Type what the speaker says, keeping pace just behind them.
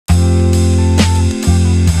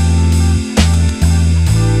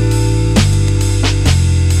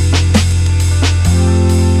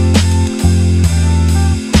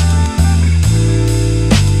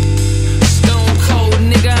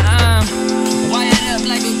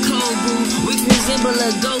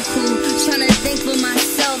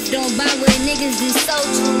by what niggas done sold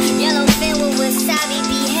you. Yellow fin with wasabi,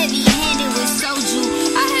 be heavy-handed with soju.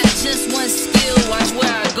 I have just one skill, watch where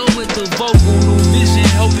I go with the vocal. New vision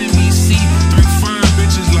helping me see 3 fine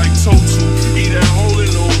bitches like Totu. Eat a hole in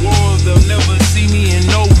the walls, they'll never see me in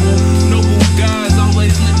Noble. Noble guys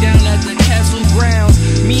always look down at the castle grounds.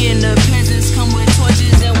 Me and the peasants come with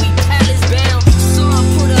torches and we palace bound. So I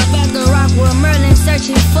put up at the rock with Merlin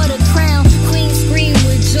searching for the crown. Queen scream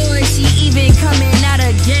with joy, she even coming out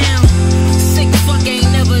of gown. Sick fuck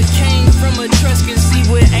ain't never came from a Etruscan. See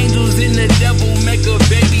with angels and the devil make a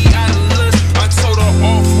baby out of lust. I told her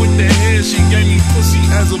off with the hair, she gave me pussy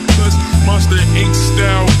as a plus. Monster Inc.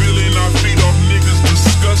 style, billing our feet off niggas,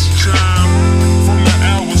 discuss chime. From the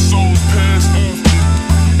hour souls pass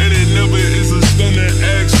often, and it never is a stunner,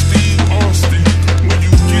 ask Steve Austin. When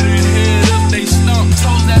you get it head up, they stomp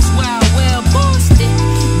toes, that's why I wear Boston.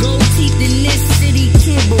 Gold teeth in this city,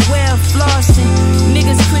 kid, but wear flossing.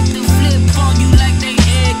 Niggas quick to flip on you like they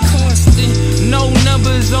Ed Costin. No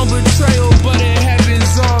numbers on betrayal, but it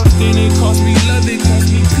happens often. It cost me love, it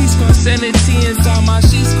cost me peace, cost sanity inside my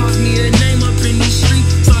sheets, cost me a name up in these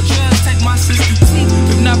streets. So drugs take my sister teeth.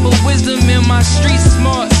 If not for wisdom in my street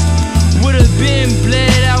smarts, would've been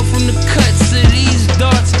bled out from the cuts of these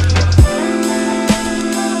darts.